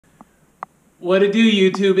What it do,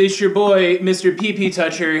 YouTube? It's your boy, Mr. PP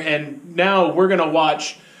Toucher, and now we're gonna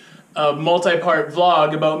watch a multi-part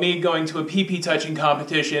vlog about me going to a PP touching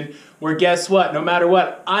competition where guess what? No matter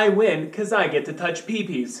what, I win because I get to touch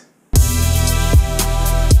PPs.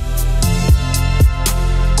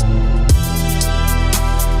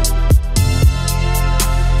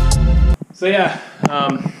 So yeah,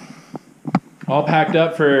 all packed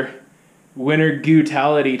up for Winter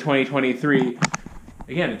Brutality 2023.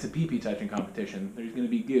 Again, it's a PP touching competition. There's gonna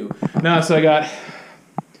be goo. No, so I got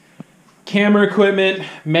camera equipment,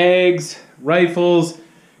 mags, rifles,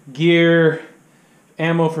 gear,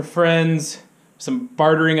 ammo for friends, some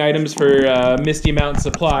bartering items for Misty Mountain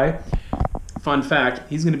Supply. Fun fact,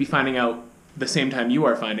 he's gonna be finding out the same time you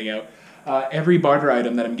are finding out. Every barter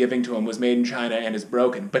item that I'm giving to him was made in China and is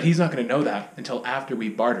broken, but he's not gonna know that until after we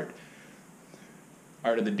bartered.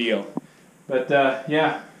 Art of the deal. But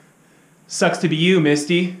yeah. Sucks to be you,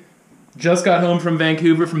 Misty. Just got home from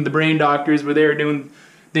Vancouver from the brain doctors where they were doing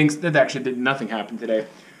things that actually nothing happened today.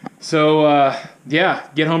 So, yeah,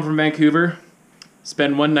 get home from Vancouver,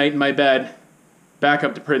 spend one night in my bed, back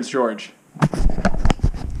up to Prince George.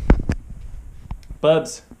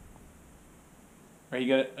 Bubs, I'm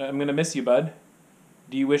gonna miss you, bud.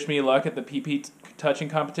 Do you wish me luck at the PP touching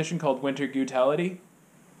competition called Winter Brutality?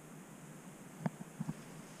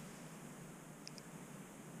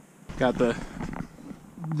 Got the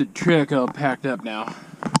truck all packed up now.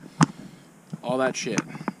 All that shit.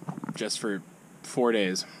 Just for 4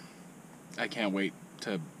 days. I can't wait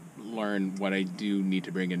to learn what I do need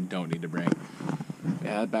to bring and don't need to bring.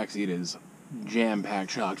 Yeah, that backseat is jam-packed,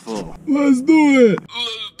 chock full. Let's do it!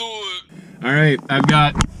 Let's do it! Alright, I've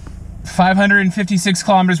got 556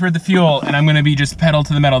 kilometers worth of fuel, and I'm gonna be just pedal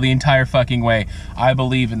to the metal the entire fucking way. I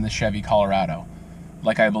believe in the Chevy Colorado.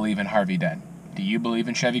 Like I believe in Harvey Dent. Do you believe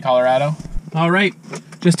in Chevy Colorado? All right,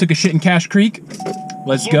 just took a shit in Cache Creek.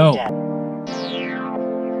 Let's go.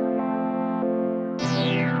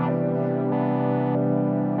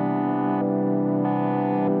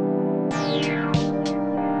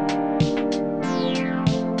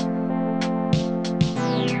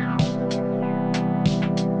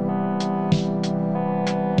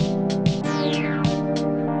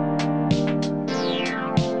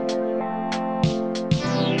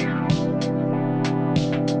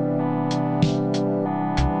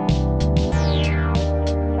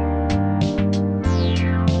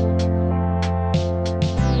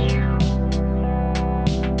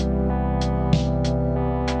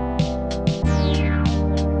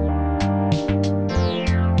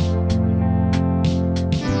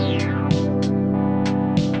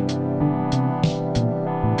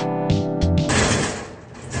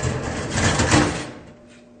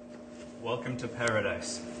 Welcome to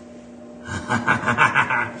paradise.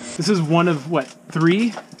 This is one of what,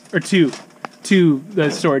 3 or 2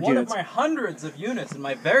 storage One units. of my hundreds of units in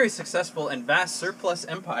my very successful and vast surplus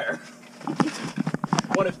empire.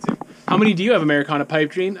 One of 2. How many do you have, Americana Pipe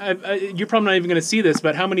Dream? You're probably not even going to see this,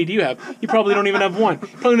 but how many do you have? You probably don't even have one. You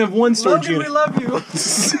probably don't have one storage Logan, unit. we love you.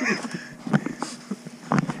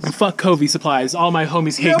 And fuck Covey Supplies. All my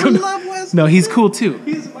homies hate Yeah, we Covey. love Wes. No, he's cool too.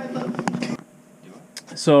 He's my love.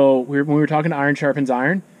 So when we were talking to Iron Sharpens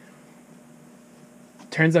Iron,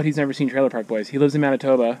 turns out he's never seen Trailer Park Boys. He lives in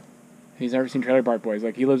Manitoba, and he's never seen Trailer Park Boys.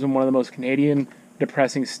 Like, he lives in one of the most Canadian,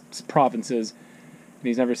 depressing provinces, and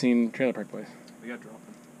he's never seen Trailer Park Boys. We got dropping.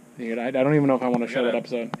 Dude, I don't even know if I want to show that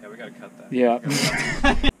episode. Yeah, we gotta cut that. Yeah.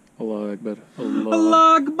 Allah Akbar.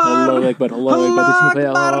 Allah Akbar. Allah Akbar. Allah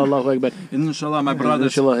Akbar. Allah Akbar. Inshallah, my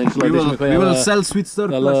brothers. Inshallah. We will sell sweet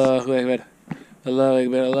surplus. Allah Akbar. Allah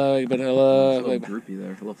Akbar. Allah Akbar. Allah A little Akbar. droopy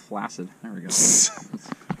there, a little flaccid. There we go.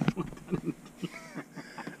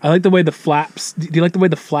 I like the way the flaps. Do you like the way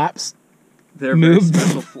the flaps? They're Move. very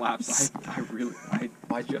special flaps. I really.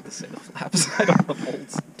 Why'd you have to say the flaps? I don't know the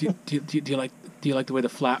folds. Do you like the way the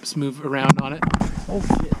flaps move around on it? Oh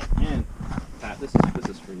shit, man. Pat, this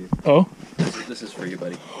is for you. Oh. This is for you,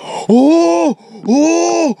 buddy. Oh!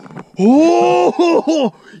 Oh!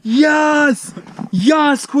 Oh! Yes!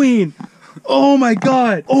 Yes, Queen! Oh my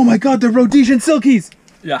god! Oh my god, they're Rhodesian Silkies!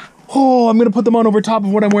 Yeah. Oh, I'm gonna put them on over top of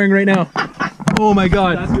what I'm wearing right now. Oh my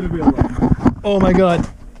god. That's gonna be a lot. Oh my god.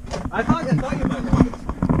 I thought you might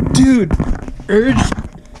know. Dude, urge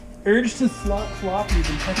to flop these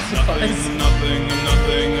and touch the fires. Nothing.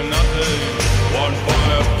 One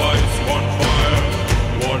fire fights one fire.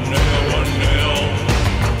 One nail.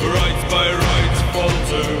 Rights by rights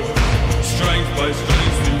falter. Strength by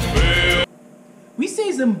strength to fail. We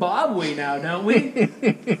say Zimbabwe now, don't we?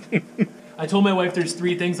 I told my wife there's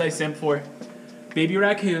 3 things I simp for. Baby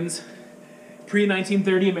raccoons,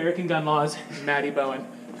 pre-1930 American gun laws, and Maddie Bowen.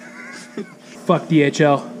 Fuck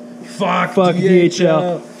DHL. Fuck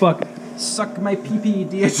DHL. Fuck. Suck my pee-pee,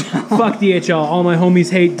 DHL. Fuck DHL. All my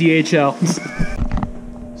homies hate DHL.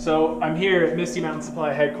 So I'm here at Misty Mountain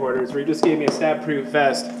Supply headquarters, where he just gave me a stab-proof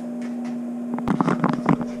vest.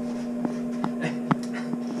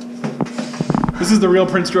 This is the real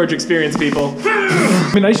Prince George experience, people.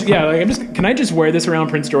 I mean, can I just wear this around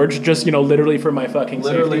Prince George, just, you know, literally for my fucking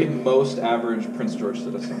Literally safety? most average Prince George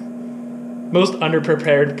citizen. Most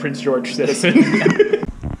underprepared Prince George citizen.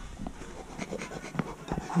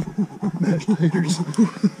 Mashed taters.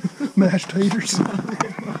 Mashed taters. Look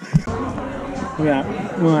at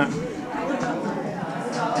that. Look at that.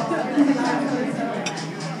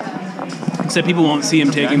 Except people won't see him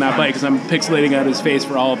taking that bite because I'm pixelating out his face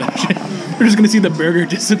for all of that shit. We're just gonna see the burger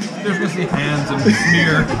disappear. There's gonna see hands and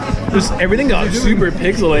smear. Just everything got super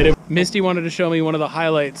pixelated. Misty wanted to show me one of the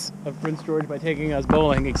highlights of Prince George by taking us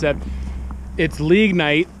bowling, except it's league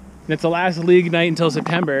night, and it's the last league night until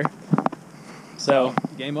September. So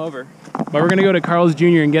Game over. but we're gonna go to Carl's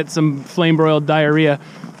Jr. and get some flame broiled diarrhea.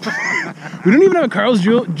 We don't even have a Carl's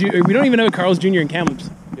Jr. in Kamloops.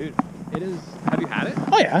 Dude, it is. Have you had it?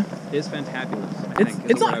 Oh yeah, It is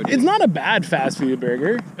fantabulous. it's not a bad fast food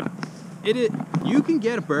burger. You can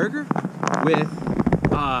get a burger with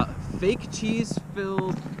fake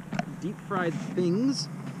cheese-filled, deep-fried things,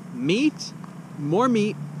 meat, more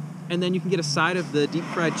meat, and then you can get a side of the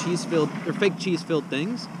deep-fried cheese-filled or fake cheese-filled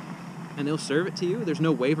things, and they'll serve it to you. There's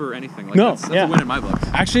no waiver or anything. Like that's a win in my books.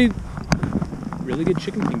 Actually, really good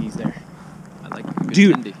chicken thingies there. I like a good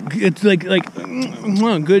Dude, tendy. it's like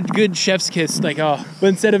good chef's kiss. Like, oh, but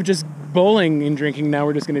instead of just bowling and drinking, now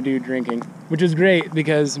we're just gonna do drinking, which is great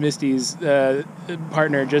because Misty's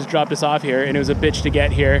partner just dropped us off here, and it was a bitch to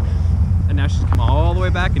get here. And now she's come all the way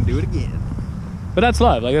back and do it again. But that's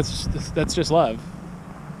love. Like that's just love.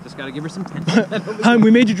 Just gotta give her some tendies. We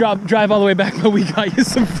made you drive all the way back, but we got you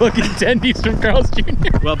some fucking tendies from Carl's Jr.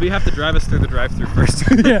 Well, but you have to drive us through the drive-thru first.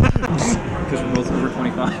 Yeah. Because we're both over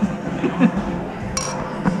 25.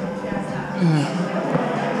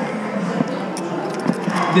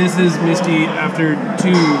 This is Misty after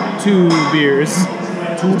two beers.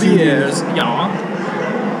 Two beers. Yeah.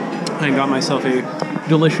 I got myself a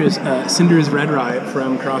delicious Cinder's Red Rye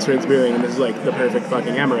from Crossroads Brewing, and this is like the perfect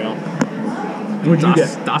fucking Amarillo. What'd you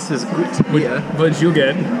get? Das is gut beer. What'd you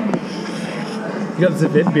get? You got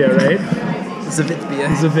Zavit beer, right? Zavit beer.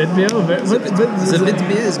 Zavit beer? Zavit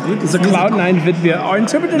beer is good. It's a Cloud9 Vit beer. Our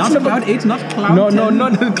interpretation Not of Cloud 8, not Cloud No, 10.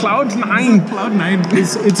 not Cloud9.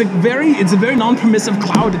 Cloud9. It's a very non-permissive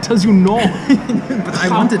cloud. It tells you no. But I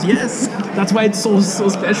wanted yes. That's why it's so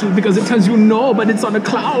special, because it tells you no, but it's on a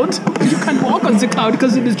cloud. You can't walk on the cloud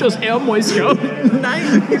because it is just air moisture.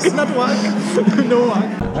 Nein, you cannot walk. No walk.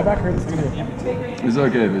 My back hurts. It's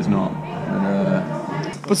okay if it's not.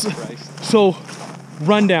 So,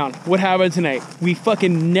 rundown. What happened tonight? We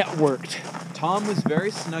fucking networked. Tom was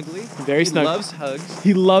very snuggly. Very snug. He loves hugs.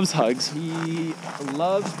 He loves hugs. He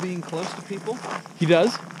loves being close to people. He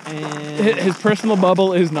does. And His personal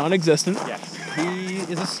bubble is non-existent. yes, he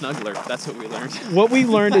is a snuggler. That's what we learned. What we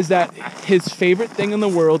learned is that his favorite thing in the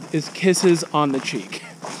world is kisses on the cheek.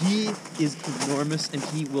 He is enormous and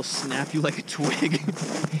he will snap you like a twig.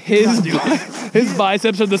 His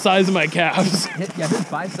biceps are the size of my calves. Yeah, his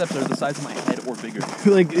biceps are the size of my head or bigger.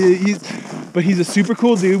 Like he's a super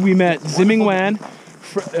cool dude. We met Zimming Wan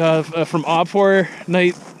from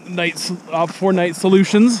Op4 Night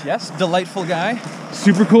Solutions. Yes, delightful guy.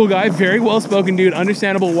 Super cool guy, very well spoken dude.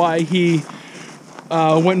 Understandable why he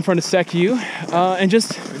went in front of SecU, and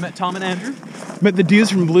just We met Tom and Andrew. met a dude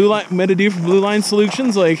from Blue Line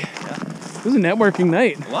Solutions. Like, it was a networking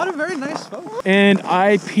night, A lot of very nice folks. and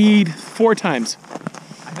I peed 4 times.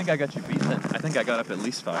 I think I got you beat then. I think I got up at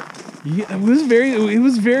least 5. Yeah, it was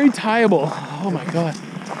very tieable. Oh my god.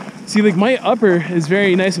 See, like, my upper is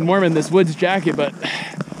very nice and warm in this Woods jacket, but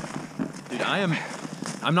Dude, I'm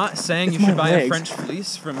not saying you It's should my buy legs. a French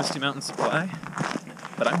fleece from Misty Mountain Supply,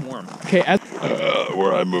 but I'm warm. okay.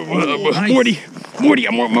 Morty,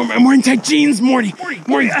 I'm wearing tight jeans, Morty.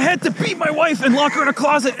 Morty, I had to beat my wife and lock her in a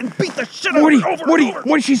closet and beat the shit out Morty, of her over Morty, and over.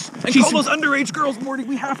 Morty, she's And call those underage girls, Morty.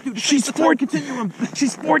 We have to. she's the time 14. continuum.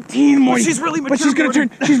 She's 14, Morty. she's really But she's mature, gonna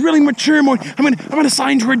turn. She's really mature, Morty. I'm gonna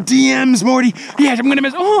sign to her DMs, Morty. Yes, I'm gonna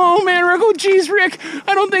miss. Oh man, Rick. Oh geez, Rick.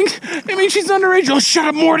 I mean, she's underage. Oh, shut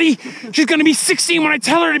up, Morty. She's gonna be 16 when I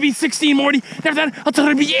tell her to be 16, Morty. After that, I'll tell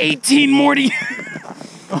her to be 18, Morty.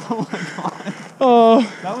 Oh my god. Oh,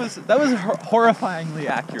 That was horrifyingly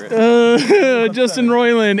accurate. Justin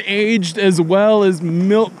Roiland, aged as well as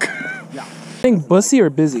milk. Yeah. Think bussy or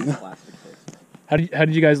busy? How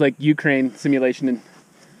did you guys like Ukraine simulation? And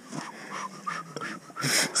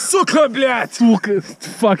Suka, blядь!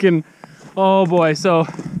 Fucking, oh boy. So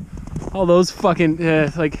all those fucking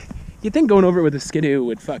like, you'd think going over it with a skidoo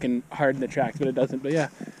would fucking harden the tracks, but it doesn't. But yeah,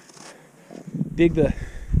 dig the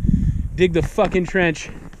fucking trench,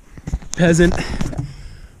 peasant.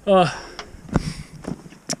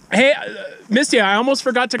 Hey, Misty, I almost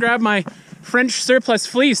forgot to grab my French surplus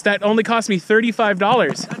fleece that only cost me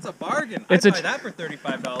 $35. That's a bargain. It's I'd buy that for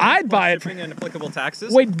 $35. I'd buy it for and applicable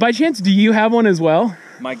taxes. Wait, by chance, do you have one as well?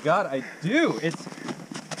 My God, I do. It's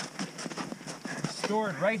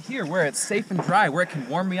stored right here where it's safe and dry, where it can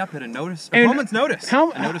warm me up at a moment's notice.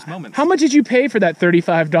 How much did you pay for that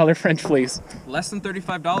 $35 French fleece? Less than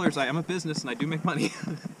 $35. I am a business and I do make money.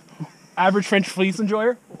 Average French fleece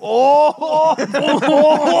enjoyer? Oh!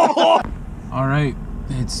 All right,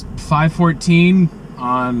 it's 5:14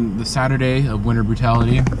 on the Saturday of Winter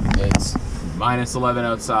Brutality. It's -11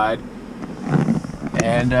 outside,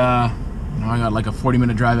 and now I got like a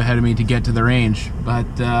 40-minute drive ahead of me to get to the range. But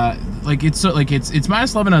it's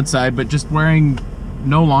 -11 outside, but just wearing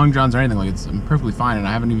no long johns or anything, like I'm perfectly fine, and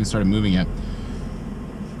I haven't even started moving yet.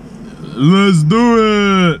 Let's do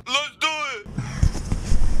it! Let's do it!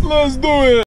 Let's do it!